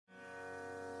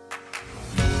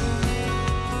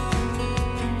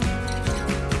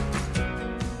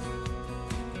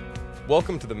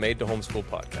Welcome to the Made to Homeschool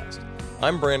podcast.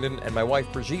 I'm Brandon, and my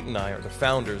wife Brigitte and I are the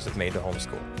founders of Made to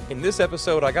Homeschool. In this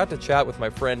episode, I got to chat with my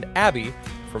friend Abby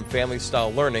from Family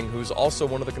Style Learning, who's also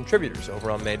one of the contributors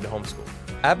over on Made to Homeschool.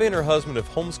 Abby and her husband have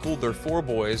homeschooled their 4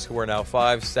 boys, who are now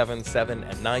 5, 7, 7,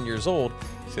 and 9 years old,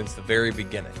 since the very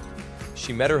beginning.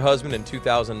 She met her husband in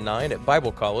 2009 at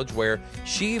Bible College, where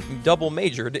she double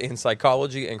majored in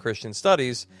psychology and Christian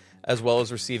studies, as well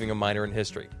as receiving a minor in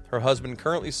history. Her husband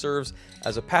currently serves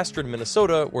as a pastor in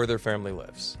Minnesota, where their family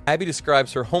lives. Abby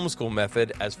describes her homeschool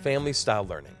method as family style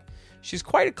learning. She's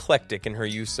quite eclectic in her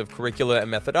use of curricula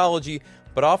and methodology,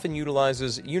 but often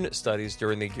utilizes unit studies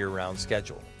during the year-round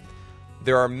schedule.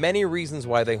 There are many reasons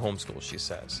why they homeschool, she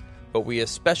says, but we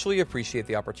especially appreciate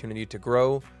the opportunity to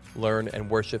grow, learn, and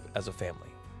worship as a family.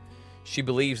 She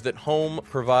believes that home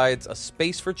provides a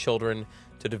space for children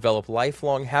to develop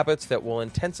lifelong habits that will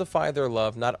intensify their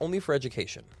love not only for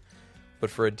education, but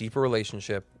for a deeper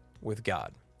relationship with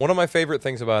God. One of my favorite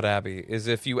things about Abby is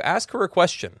if you ask her a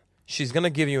question, she's going to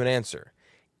give you an answer,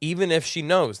 even if she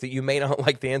knows that you may not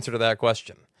like the answer to that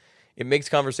question. It makes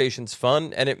conversations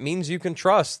fun, and it means you can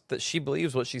trust that she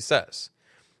believes what she says.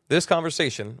 This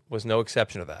conversation was no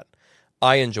exception to that.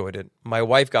 I enjoyed it. My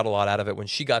wife got a lot out of it when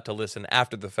she got to listen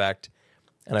after the fact,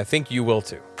 and I think you will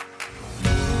too.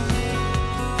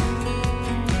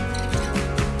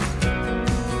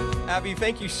 Abby,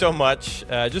 thank you so much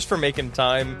just for making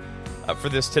time for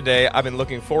this today. I've been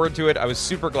looking forward to it. I was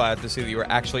super glad to see that you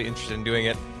were actually interested in doing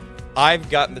it. I've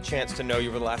gotten the chance to know you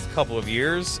over the last couple of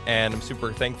years, and I'm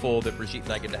super thankful that Brigitte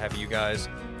and I get to have you guys,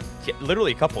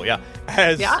 literally a couple,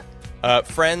 as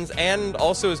friends and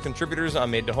also as contributors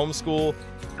on Made to Homeschool.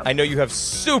 I know you have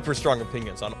super strong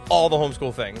opinions on all the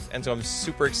homeschool things, and so I'm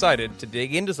super excited to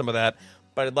dig into some of that.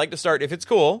 But I'd like to start, if it's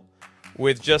cool,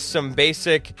 with just some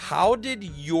basic, how did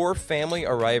your family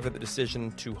arrive at the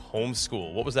decision to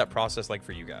homeschool? What was that process like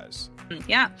for you guys?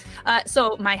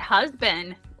 So my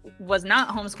husband was not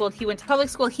homeschooled. He went to public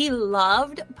school. He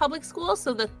loved public school.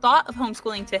 So the thought of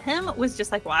homeschooling to him was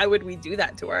just like, why would we do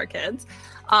that to our kids?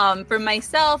 For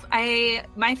myself,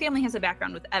 my family has a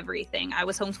background with everything. I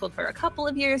was homeschooled for a couple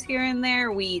of years here and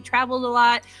there. We traveled a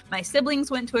lot. My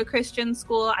siblings went to a Christian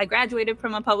school. I graduated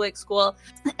from a public school.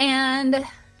 And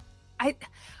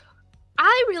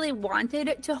I really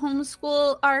wanted to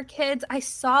homeschool our kids. I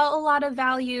saw a lot of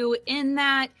value in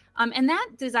that. And that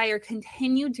desire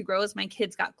continued to grow as my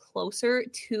kids got closer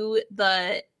to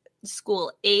the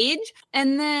school age.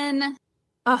 And then,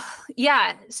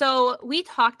 so we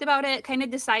talked about it, kind of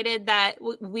decided that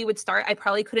we would start. I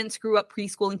probably couldn't screw up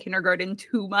preschool and kindergarten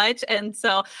too much. And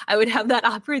so I would have that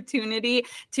opportunity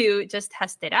to just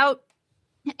test it out.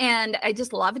 And I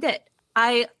just loved it.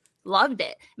 I loved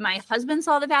it. My husband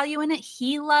saw the value in it.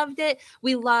 He loved it.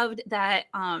 We loved that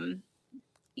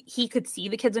he could see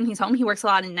the kids when he's home. He works a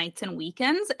lot of nights and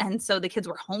weekends. And so the kids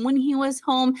were home when he was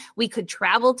home. We could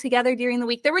travel together during the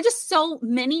week. There were just so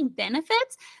many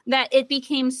benefits that it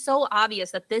became so obvious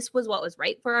that this was what was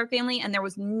right for our family. And there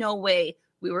was no way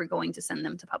we were going to send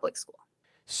them to public school.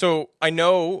 So I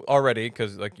know already,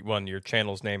 because your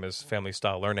channel's name is Family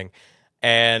Style Learning.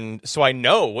 And so I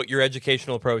know what your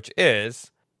educational approach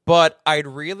is. But I'd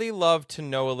really love to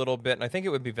know a little bit, and I think it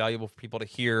would be valuable for people to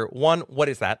hear, 1, what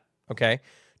is that? Okay.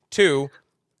 2,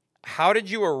 how did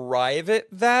you arrive at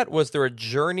that? Was there a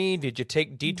journey? Did you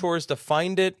take detours to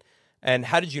find it? And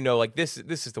how did you know, this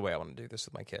is the way I want to do this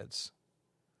with my kids?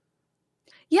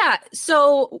 Yeah.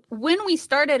 So when we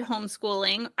started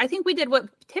homeschooling, I think we did what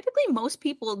typically most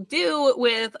people do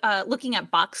with looking at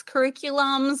box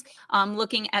curriculums,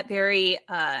 looking at very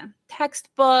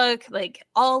textbook,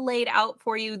 all laid out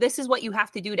for you. This is what you have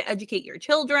to do to educate your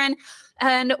children.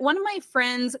 And one of my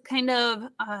friends kind of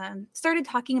started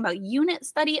talking about unit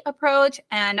study approach.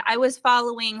 And I was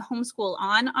following Homeschool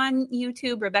on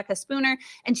YouTube, Rebecca Spooner,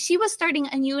 and she was starting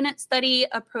a unit study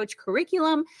approach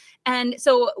curriculum. And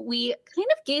so we kind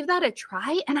of gave that a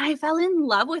try, and I fell in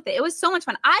love with it. It was so much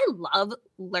fun. I love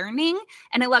learning,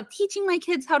 and I love teaching my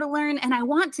kids how to learn, and I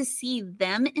want to see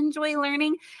them enjoy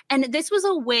learning. And this was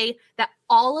a way that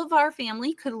all of our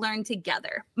family could learn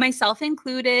together, myself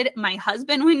included, my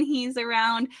husband when he's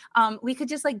around. We could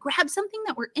just grab something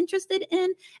that we're interested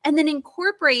in and then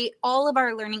incorporate all of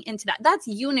our learning into that. That's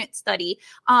unit study.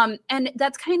 And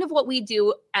that's kind of what we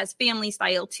do as family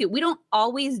style too. We don't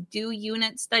always do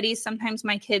unit studies. Sometimes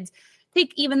my kids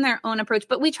take even their own approach,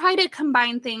 but we try to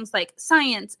combine things like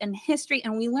science and history,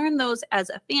 and we learn those as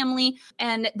a family.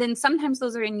 And then sometimes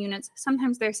those are in units,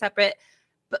 sometimes they're separate.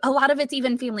 But a lot of it's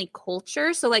even family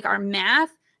culture. So our math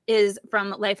is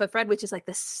from Life of Fred, which is like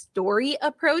the story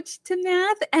approach to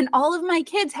math. And all of my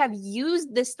kids have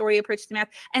used this story approach to math.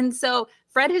 And so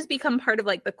Fred has become part of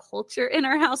like the culture in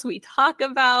our house. We talk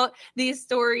about these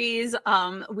stories.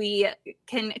 We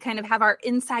can kind of have our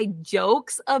inside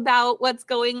jokes about what's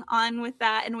going on with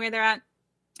that and where they're at.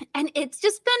 And it's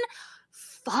just been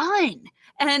fun.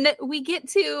 And we get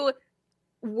to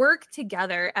work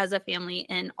together as a family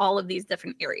in all of these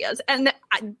different areas. And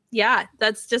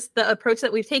that's just the approach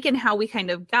that we've taken, how we kind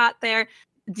of got there.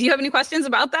 Do you have any questions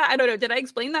about that? I don't know. Did I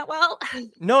explain that well?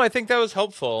 No, I think that was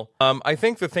helpful. I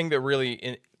think the thing that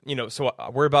really, so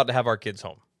we're about to have our kids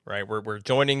home, right? We're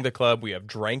joining the club. We have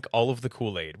drank all of the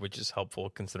Kool-Aid, which is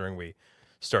helpful considering we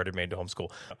started Made to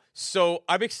Homeschool. So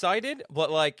I'm excited,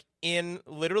 but like in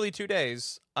literally 2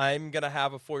 days, I'm going to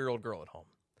have a 4-year-old girl at home.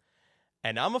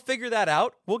 And I'm going to figure that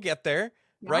out. We'll get there,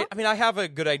 right? I mean, I have a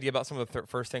good idea about some of the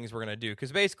first things we're going to do,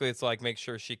 because basically it's like make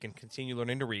sure she can continue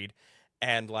learning to read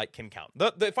and like can count.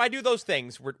 If I do those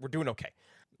things, we're doing okay.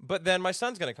 But then my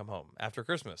son's going to come home after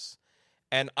Christmas.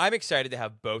 And I'm excited to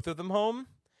have both of them home.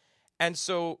 And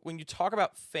so when you talk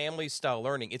about family-style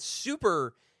learning, it's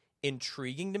super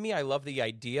intriguing to me. I love the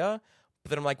idea.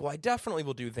 But then I'm like, well, I definitely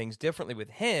will do things differently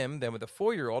with him than with a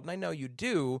 4-year-old. And I know you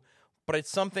do, but it's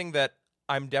something that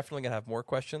I'm definitely going to have more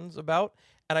questions about.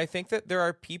 And I think that there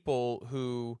are people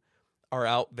who are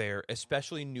out there,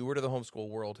 especially newer to the homeschool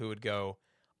world, who would go,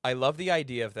 I love the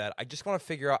idea of that. I just want to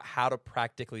figure out how to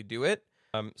practically do it.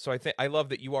 So I love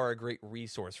that you are a great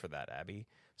resource for that, Abby.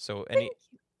 So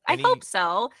I hope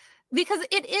so, because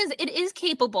it is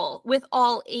capable with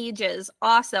all ages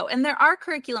also. And there are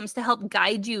curriculums to help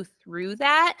guide you through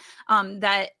that,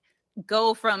 that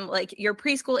go from like your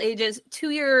preschool ages to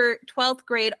your 12th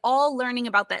grade, all learning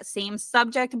about that same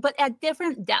subject, but at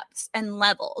different depths and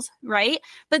levels, right?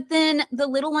 But then the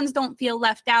little ones don't feel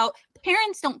left out.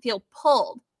 Parents don't feel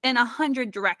pulled in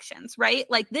 100 directions, right?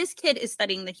 Like this kid is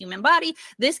studying the human body.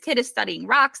 This kid is studying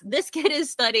rocks. This kid is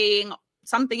studying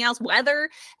something else, weather.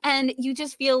 And you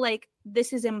just feel like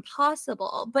this is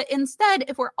impossible. But instead,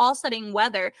 if we're all studying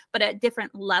weather, but at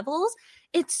different levels,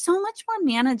 it's so much more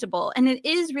manageable and it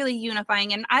is really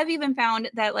unifying. And I've even found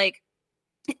that like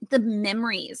the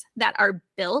memories that are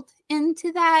built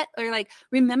into that, or like,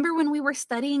 remember when we were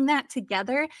studying that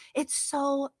together? It's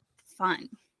so fun.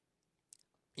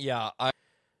 Yeah.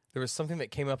 There was something that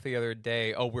came up the other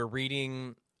day. Oh, we're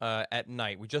reading at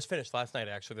night. We just finished last night,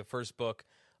 actually, the first book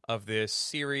of this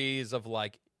series of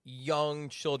like young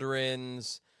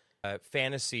children's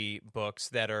fantasy books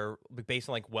that are based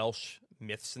on like Welsh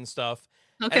myths and stuff.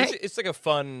 Okay. And it's like a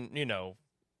fun,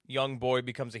 young boy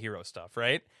becomes a hero stuff,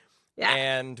 right? Yeah.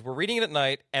 And we're reading it at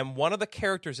night, and one of the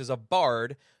characters is a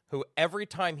bard who every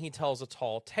time he tells a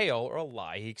tall tale or a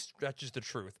lie, he stretches the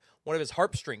truth. One of his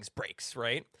harp strings breaks,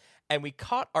 right? And we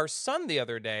caught our son the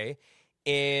other day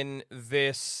in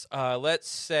this, let's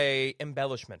say,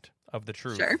 embellishment of the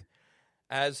truth, sure,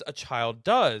 as a child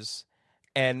does.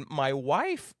 And my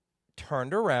wife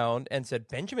turned around and said,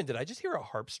 Benjamin, did I just hear a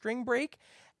harp string break?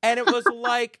 And it was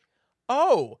like,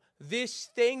 oh, this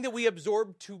thing that we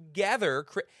absorbed together.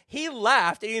 He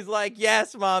laughed and he's like,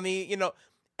 yes, mommy,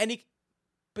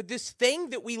 but this thing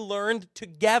that we learned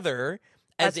together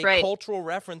as That's a right. cultural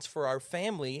reference for our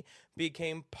family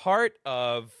became part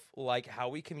of like how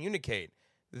we communicate.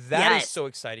 That Yes. is so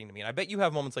exciting to me. And I bet you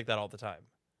have moments like that all the time.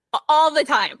 All the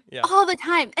time. Yeah. All the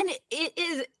time. And it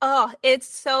is, it's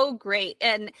so great.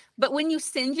 But when you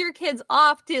send your kids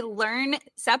off to learn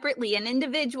separately and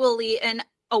individually and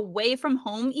away from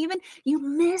home even, you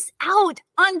miss out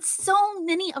on so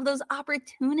many of those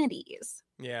opportunities.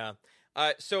 Yeah.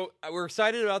 So we're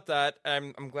excited about that.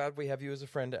 I'm glad we have you as a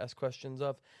friend to ask questions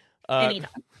of. Anytime.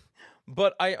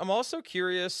 But I'm also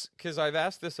curious, because I've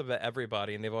asked this of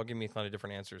everybody, and they've all given me a ton of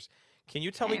different answers. Can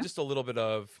you tell me just a little bit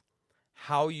of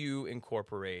how you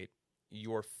incorporate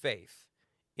your faith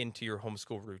into your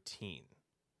homeschool routine?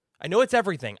 I know it's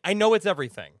everything.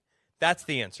 That's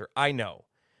the answer. I know.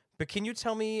 But can you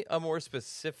tell me a more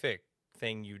specific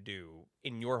thing you do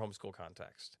in your homeschool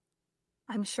context?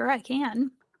 I'm sure I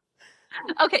can.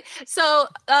 Okay. So,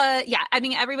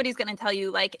 everybody's going to tell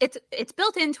you like it's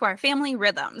built into our family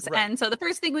rhythms. Right. And so the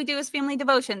first thing we do is family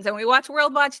devotions, and we watch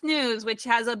World Watch News, which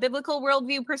has a biblical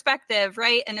worldview perspective,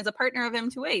 right? And is a partner of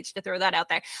M2H, to throw that out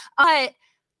there.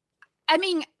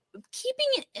 Keeping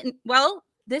it in,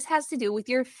 this has to do with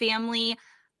your family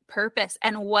purpose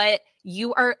and what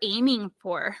you are aiming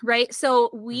for, right? So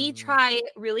we try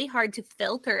really hard to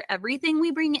filter everything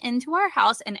we bring into our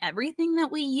house and everything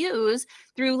that we use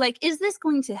through like, is this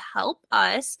going to help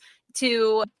us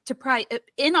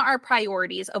in our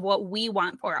priorities of what we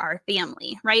want for our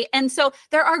family, right? And so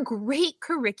there are great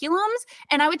curriculums,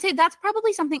 and I would say that's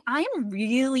probably something I am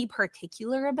really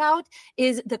particular about,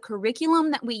 is the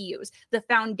curriculum that we use, the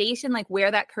foundation, like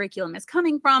where that curriculum is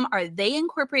coming from. Are they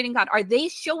incorporating God? Are they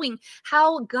showing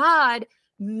how God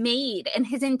made and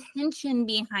his intention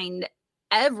behind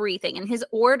everything and his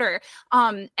order,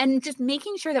 and just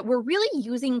making sure that we're really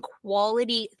using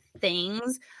quality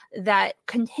things that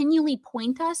continually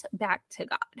point us back to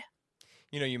God.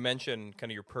 You mentioned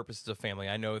kind of your purpose as a family.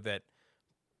 I know that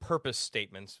purpose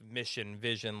statements, mission,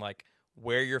 vision, like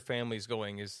where your family's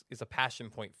going is a passion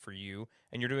point for you,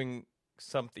 and you're doing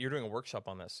a workshop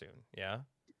on that soon.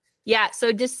 Yeah,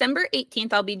 so December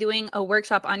 18th, I'll be doing a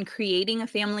workshop on creating a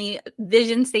family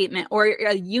vision statement, or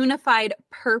a unified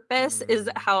purpose is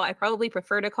how I probably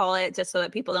prefer to call it, just so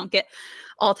that people don't get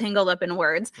all tangled up in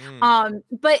words.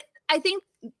 But I think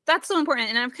that's so important,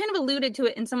 and I've kind of alluded to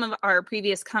it in some of our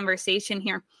previous conversation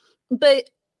here. But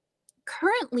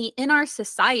currently in our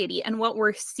society, and what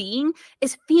we're seeing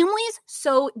is families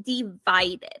so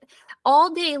divided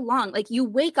all day long. Like, you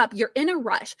wake up, you're in a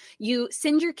rush, you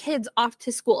send your kids off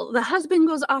to school, the husband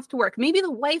goes off to work, maybe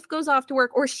the wife goes off to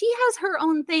work, or she has her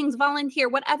own things, volunteer,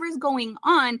 whatever's going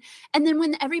on. And then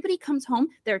when everybody comes home,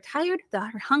 they're tired,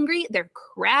 they're hungry, they're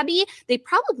crabby, they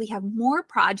probably have more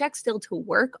projects still to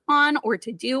work on or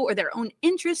to do, or their own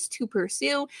interests to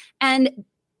pursue, and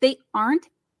they aren't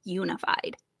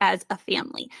unified as a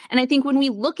family. And I think when we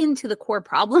look into the core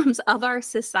problems of our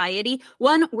society,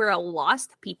 one, we're a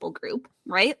lost people group,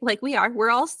 right? Like we're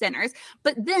all sinners,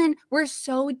 but then we're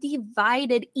so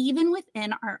divided even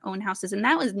within our own houses. And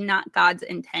that was not God's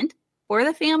intent for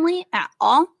the family at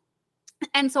all.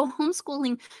 And so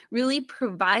homeschooling really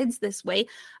provides this way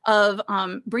of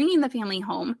bringing the family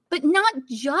home. But not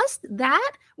just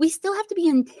that, we still have to be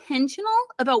intentional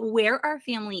about where our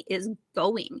family is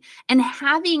going and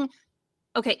having.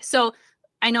 Okay, so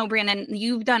I know, Brandon,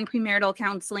 you've done premarital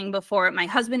counseling before. My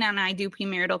husband and I do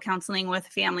premarital counseling with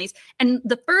families. And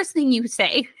the first thing you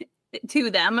say to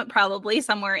them, probably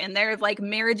somewhere in there, of like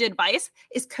marriage advice,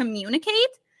 is communicate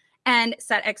and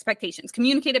set expectations.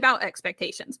 Communicate about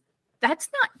expectations. That's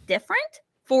not different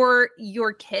for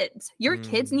your kids. Your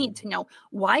kids need to know,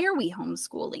 why are we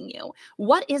homeschooling you?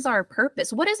 What is our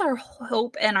purpose? What is our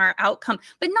hope and our outcome?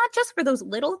 But not just for those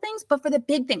little things, but for the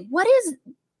big thing. What is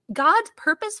God's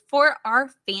purpose for our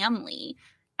family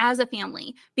as a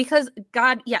family? Because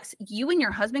God, yes, you and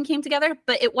your husband came together,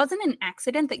 but it wasn't an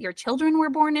accident that your children were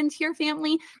born into your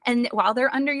family. And while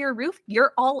they're under your roof,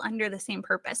 you're all under the same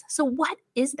purpose. So what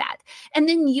is that? And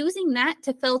then using that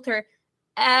to filter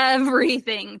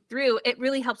everything through, it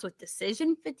really helps with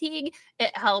decision fatigue.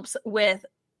 It helps with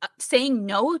saying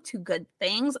no to good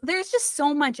things. There's just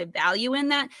so much value in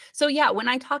that. So yeah, when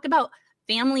I talk about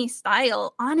family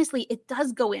style, honestly, it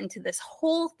does go into this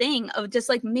whole thing of just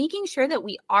like making sure that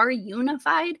we are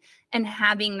unified and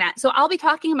having that. So I'll be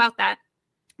talking about that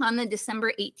on the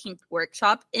December 18th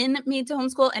workshop in Made to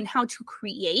Homeschool, and how to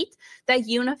create that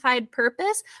unified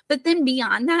purpose. But then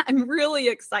beyond that, I'm really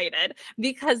excited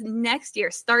because next year,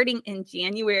 starting in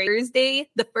January,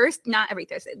 the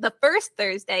first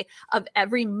Thursday of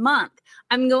every month,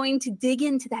 I'm going to dig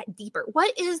into that deeper.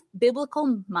 What is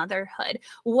biblical motherhood?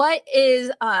 What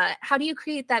is, how do you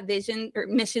create that vision or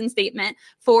mission statement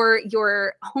for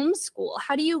your homeschool?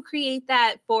 How do you create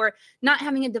that for not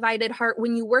having a divided heart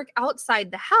when you work outside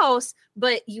the house,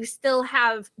 but you still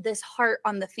have this heart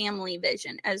on the family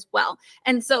vision as well?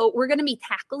 And so we're going to be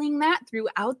tackling that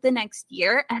throughout the next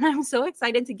year. And I'm so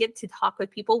excited to get to talk with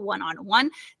people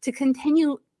one-on-one to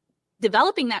continue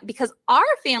developing that, because our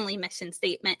family mission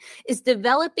statement is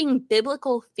developing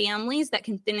biblical families that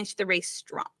can finish the race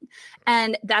strong.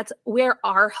 And that's where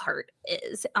our heart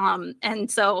is.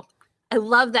 And so I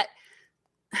love that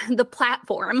the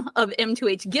platform of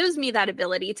M2H gives me that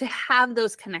ability to have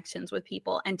those connections with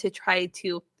people and to try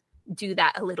to do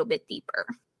that a little bit deeper.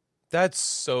 That's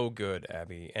so good,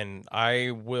 Abby. And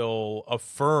I will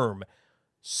affirm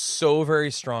so very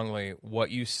strongly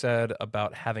what you said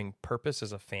about having purpose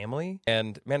as a family.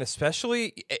 And man,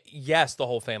 especially, yes, the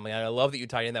whole family. And I love that you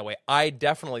tied in that way. I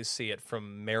definitely see it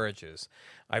from marriages.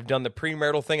 I've done the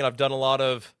premarital thing, and I've done a lot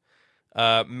of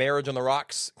marriage on the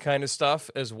rocks kind of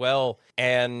stuff as well.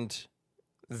 And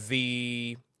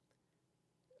the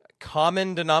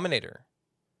common denominator,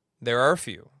 there are a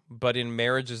few, but in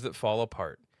marriages that fall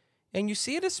apart. And you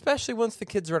see it especially once the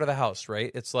kids are out of the house,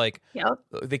 right? It's like,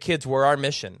 the kids were our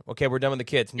mission. Okay, we're done with the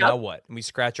kids. Now what? And we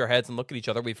scratch our heads and look at each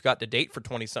other. We've got to date for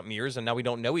 20-something years, and now we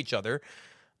don't know each other.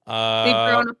 They've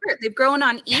grown apart. They've grown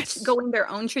on each going their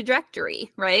own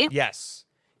trajectory, right? Yes.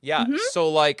 Yeah. Mm-hmm. So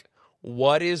like,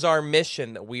 What is our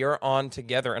mission that we are on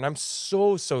together? And I'm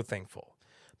so, so thankful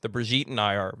that Brigitte and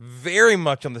I are very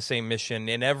much on the same mission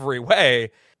in every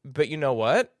way. But you know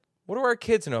what? What do our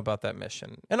kids know about that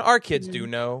mission? And our kids do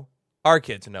know. Our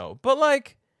kids know. But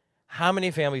like, how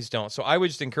many families don't? So I would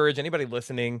just encourage anybody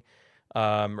listening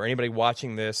or anybody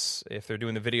watching this, if they're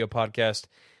doing the video podcast,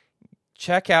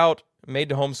 check out Made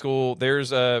to Homeschool.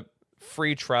 There's a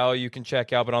free trial you can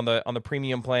check out, but on the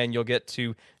premium plan, you'll get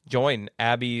to join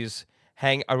Abby's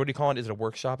what do you call it? Is it a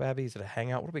workshop, Abby? Is it a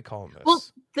hangout? What are we calling this? Well,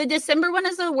 the December one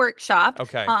is a workshop.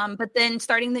 Okay. But then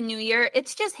starting the new year,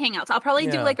 it's just hangouts. I'll probably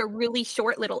do like a really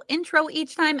short little intro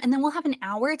each time, and then we'll have an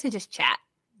hour to just chat.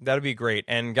 That'd be great.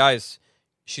 And guys,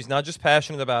 she's not just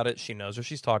passionate about it. She knows what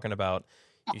she's talking about.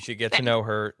 You should get to know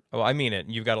her. Oh, I mean it.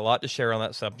 You've got a lot to share on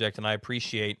that subject, and I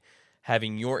appreciate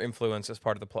having your influence as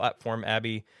part of the platform,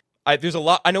 Abby. There's a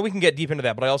lot. I know we can get deep into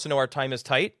that, but I also know our time is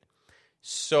tight.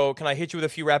 So can I hit you with a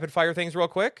few rapid fire things real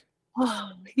quick?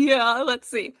 Oh, yeah, let's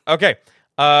see. Okay.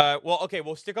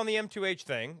 We'll stick on the M2H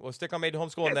thing. We'll stick on Made to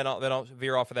Homeschool, and then I'll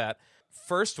veer off of that.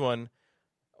 First one,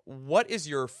 what is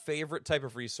your favorite type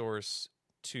of resource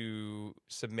to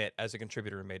submit as a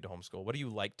contributor in Made to Homeschool? What do you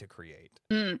like to create?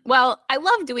 Well, I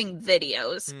love doing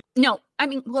videos. No, I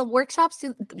mean, well, workshops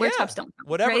don't.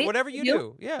 Whatever you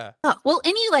do. Yeah. Well,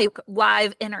 any like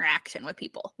live interaction with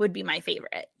people would be my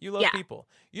favorite. You love people.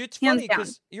 It's funny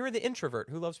because you're the introvert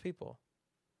who loves people.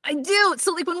 I do.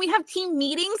 So like when we have team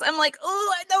meetings, I'm like,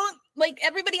 oh, I don't like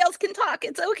everybody else can talk.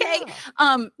 It's okay.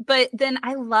 Yeah. But then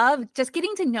I love just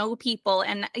getting to know people,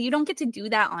 and you don't get to do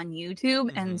that on YouTube.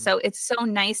 Mm-hmm. And so it's so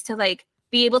nice to like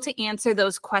be able to answer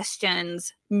those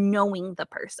questions knowing the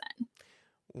person.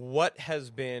 What has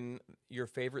been your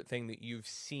favorite thing that you've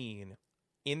seen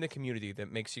in the community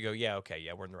that makes you go, yeah, okay,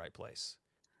 yeah, we're in the right place?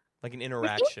 Like an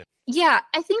interaction.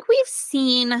 I think we've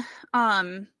seen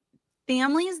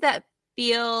families that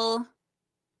feel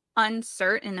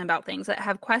uncertain about things, that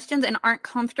have questions and aren't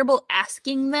comfortable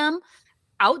asking them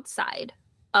outside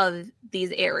of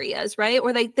these areas, right?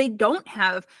 Or they don't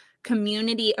have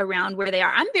community around where they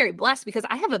are. I'm very blessed because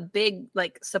I have a big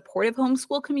like supportive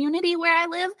homeschool community where I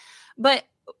live. But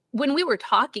when we were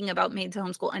talking about Made to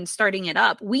Homeschool and starting it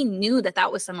up, we knew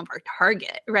that was some of our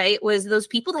target, right? Was those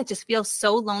people that just feel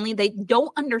so lonely. They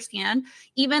don't understand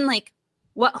even like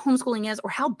what homeschooling is or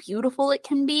how beautiful it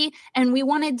can be. And we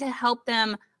wanted to help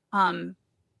them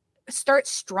start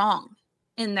strong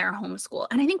in their homeschool.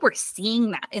 And I think we're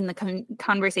seeing that in the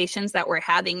conversations that we're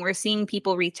having. We're seeing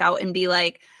people reach out and be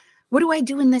like, what do I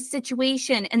do in this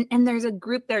situation? And there's a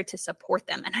group there to support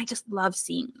them. And I just love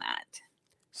seeing that.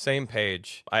 Same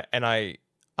page. I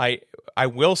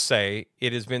will say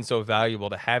it has been so valuable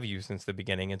to have you since the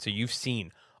beginning. And so you've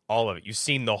seen all of it. You've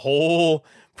seen the whole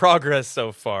progress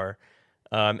so far.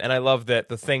 And I love that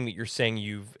the thing that you're saying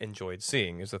you've enjoyed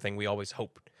seeing is the thing we always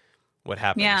hoped would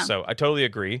happen. Yeah. So I totally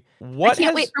agree. I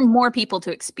can't wait for more people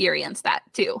to experience that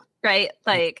too, right?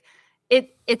 Like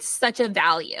it's such a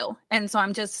value. And so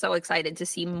I'm just so excited to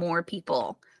see more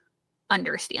people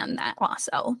understand that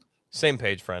also. Same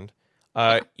page, friend.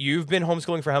 You've been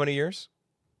homeschooling for how many years?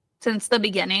 Since the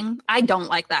beginning. I don't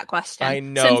like that question. I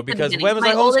know, because when was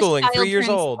I homeschooling? 3 years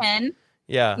old. 10.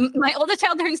 Yeah. My oldest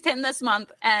child turns 10 this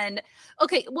month. And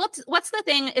okay, what's the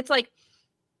thing? It's like,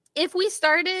 if we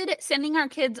started sending our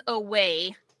kids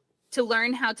away to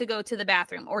learn how to go to the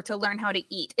bathroom or to learn how to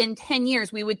eat, in 10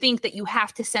 years, we would think that you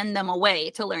have to send them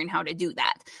away to learn how to do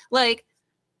that. Like,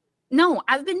 no,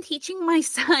 I've been teaching my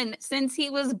son since he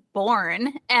was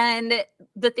born. And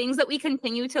the things that we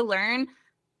continue to learn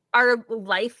are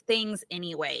life things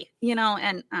anyway, and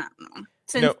I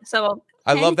don't know. So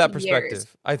I love that perspective. Years.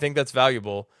 I think that's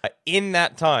valuable. In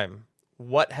that time,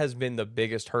 what has been the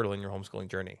biggest hurdle in your homeschooling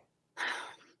journey?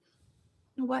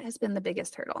 What has been the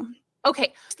biggest hurdle?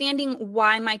 Okay, understanding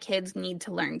why my kids need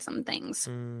to learn some things,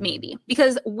 maybe.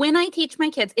 Because when I teach my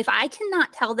kids, if I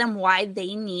cannot tell them why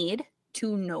they need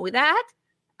to know that,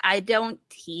 I don't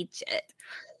teach it.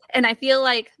 And I feel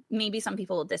like maybe some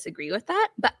people will disagree with that,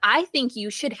 but I think you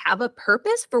should have a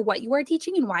purpose for what you are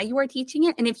teaching and why you are teaching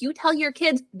it. And if you tell your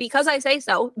kids, because I say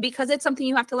so, because it's something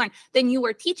you have to learn, then you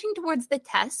are teaching towards the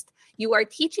test. You are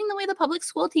teaching the way the public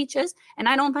school teaches, and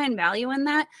I don't find value in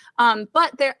that.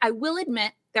 But I will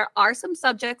admit, there are some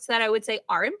subjects that I would say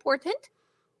are important,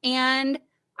 and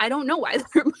I don't know why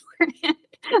they're important.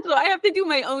 So I have to do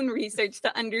my own research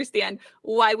to understand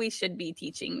why we should be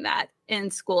teaching that in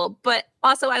school. But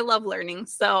also I love learning.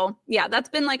 So yeah, that's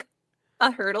been like a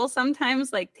hurdle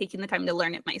sometimes, like taking the time to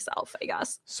learn it myself, I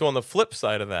guess. So on the flip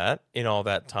side of that, in all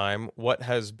that time, what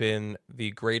has been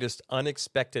the greatest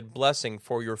unexpected blessing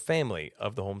for your family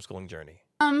of the homeschooling journey?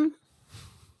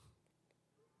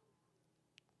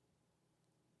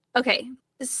 Okay,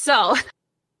 so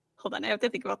hold on, I have to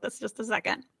think about this just a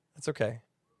second. That's okay.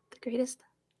 The greatest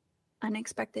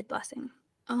unexpected blessing.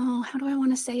 Oh, how do I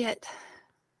want to say it?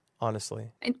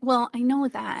 Honestly. I know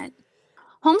that.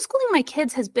 Homeschooling my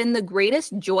kids has been the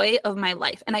greatest joy of my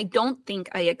life, and I don't think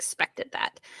I expected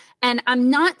that. And I'm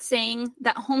not saying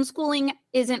that homeschooling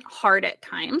isn't hard at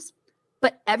times,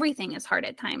 but everything is hard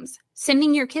at times.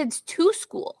 Sending your kids to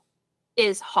school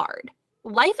is hard.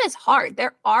 Life is hard.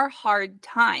 There are hard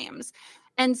times.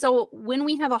 And so when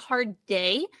we have a hard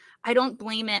day, I don't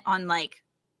blame it on like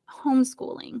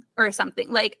homeschooling or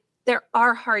something. Like there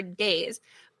are hard days,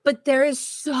 but there is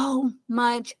so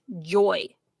much joy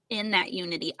in that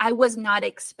unity. I was not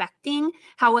expecting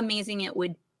how amazing it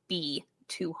would be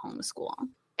to homeschool.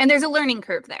 And there's a learning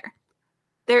curve there.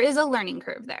 There is a learning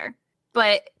curve there,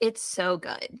 but it's so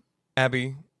good.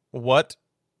 Abby, what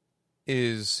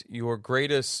is your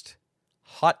greatest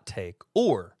hot take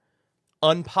or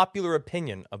unpopular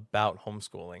opinion about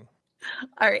homeschooling?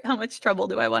 All right, how much trouble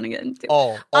do I want to get into?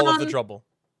 All of the trouble.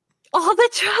 All the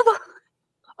trouble.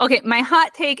 Okay, my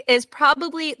hot take is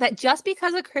probably that just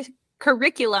because a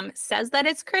curriculum says that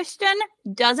it's Christian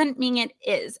doesn't mean it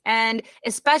is. And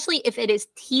especially if it is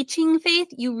teaching faith,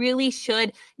 you really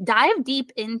should dive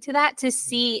deep into that to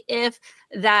see if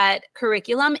that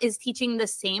curriculum is teaching the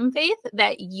same faith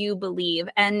that you believe.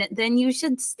 And then you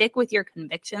should stick with your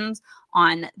convictions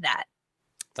on that.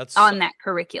 On that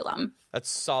curriculum. That's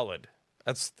solid.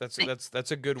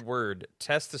 That's a good word.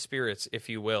 Test the spirits, if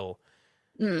you will.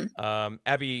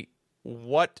 Abby,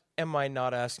 what am I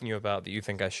not asking you about that you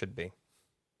think I should be?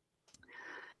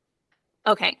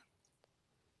 Okay.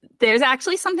 There's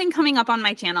actually something coming up on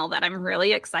my channel that I'm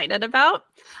really excited about.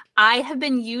 I have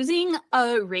been using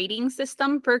a rating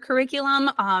system for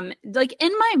curriculum, like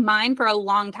in my mind for a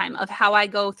long time of how I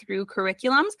go through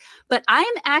curriculums, but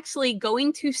I'm actually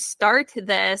going to start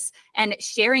this and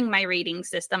sharing my rating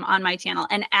system on my channel.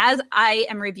 And as I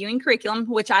am reviewing curriculum,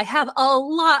 which I have a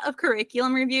lot of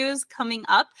curriculum reviews coming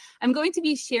up, I'm going to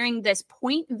be sharing this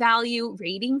point value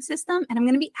rating system, and I'm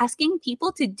going to be asking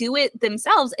people to do it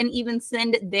themselves and even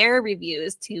send their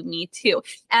reviews to me too.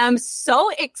 I'm so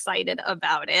excited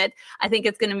about it. I think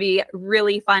it's going to be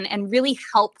really fun and really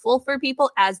helpful for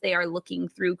people as they are looking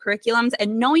through curriculums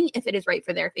and knowing if it is right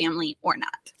for their family or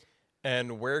not.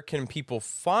 And where can people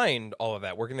find all of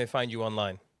that? Where can they find you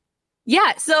online?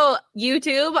 Yeah, so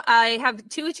YouTube, I have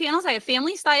 2 channels. I have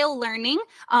Family Style Learning,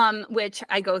 which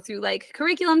I go through like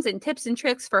curriculums and tips and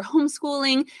tricks for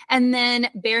homeschooling. And then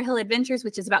Bear Hill Adventures,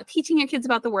 which is about teaching your kids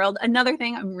about the world. Another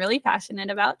thing I'm really passionate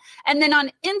about. And then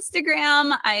on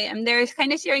Instagram, I am there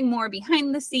kind of sharing more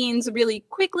behind the scenes, really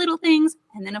quick little things.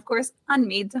 And then, of course, on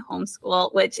Made to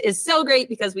Homeschool, which is so great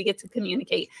because we get to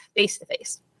communicate face to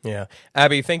face. Yeah.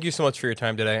 Abby, thank you so much for your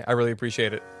time today. I really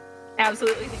appreciate it.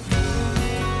 Absolutely.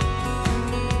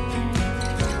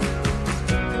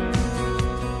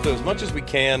 So as much as we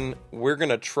can, we're going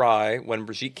to try, when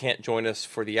Brigitte can't join us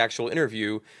for the actual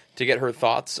interview, to get her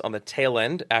thoughts on the tail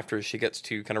end after she gets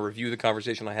to kind of review the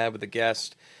conversation I had with the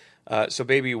guest. So,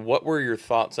 baby, what were your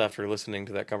thoughts after listening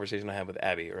to that conversation I had with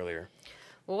Abby earlier?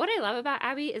 Well, what I love about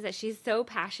Abby is that she's so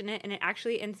passionate, and it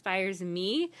actually inspires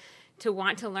me to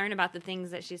want to learn about the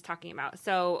things that she's talking about.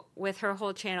 So with her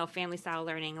whole channel, Family Style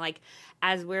Learning, like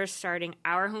as we're starting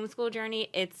our homeschool journey,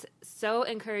 it's so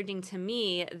encouraging to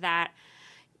me that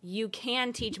you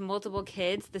can teach multiple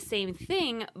kids the same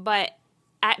thing, but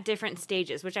at different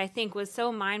stages, which I think was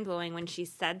so mind-blowing when she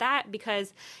said that,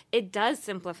 because it does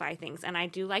simplify things. And I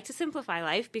do like to simplify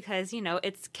life because, you know,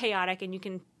 it's chaotic and you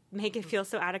can make it feel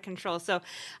so out of control. So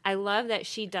I love that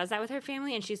she does that with her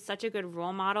family, and she's such a good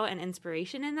role model and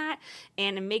inspiration in that.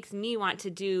 And it makes me want to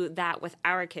do that with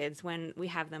our kids when we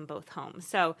have them both home.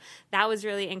 So that was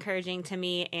really encouraging to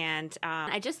me. And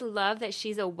I just love that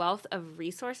she's a wealth of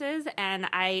resources, and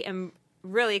I am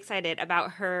really excited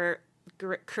about her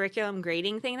curriculum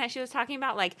grading thing that she was talking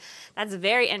about. Like, that's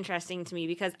very interesting to me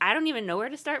because I don't even know where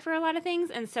to start for a lot of things.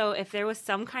 And so if there was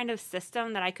some kind of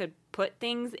system that I could put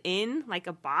things in, like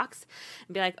a box,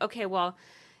 and be like, okay, well,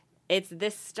 it's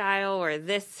this style or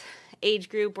this age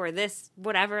group or this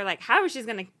whatever, like however she's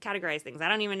going to categorize things, I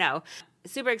don't even know.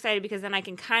 Super excited because then I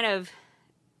can kind of,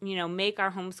 you know, make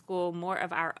our homeschool more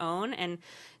of our own and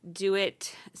do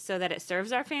it so that it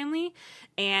serves our family.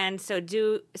 And so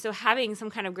having some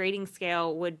kind of grading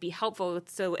scale would be helpful.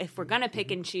 So if we're going to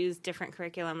pick and choose different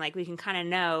curriculum, like we can kind of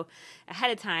know ahead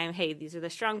of time, hey, these are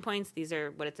the strong points. These are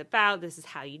what it's about. This is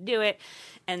how you do it.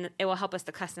 And it will help us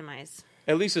to customize.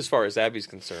 At least as far as Abby's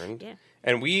concerned. Yeah.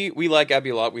 And we like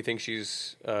Abby a lot. We think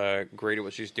she's great at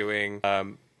what she's doing.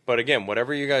 But again,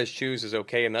 whatever you guys choose is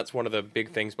okay, and that's one of the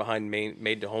big things behind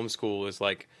Made to Homeschool is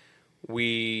like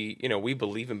we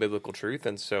believe in biblical truth,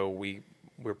 and so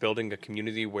we're building a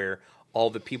community where all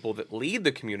the people that lead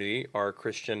the community are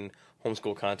Christian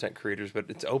homeschool content creators, but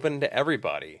it's open to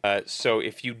everybody. So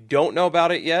if you don't know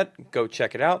about it yet, go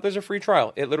check it out. There's a free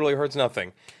trial. It literally hurts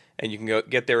nothing. And you can go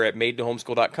get there at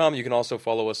madetohomeschool.com. You can also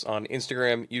follow us on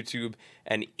Instagram, YouTube,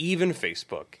 and even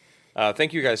Facebook.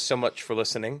 Thank you guys so much for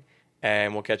listening,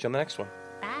 and we'll catch you on the next one.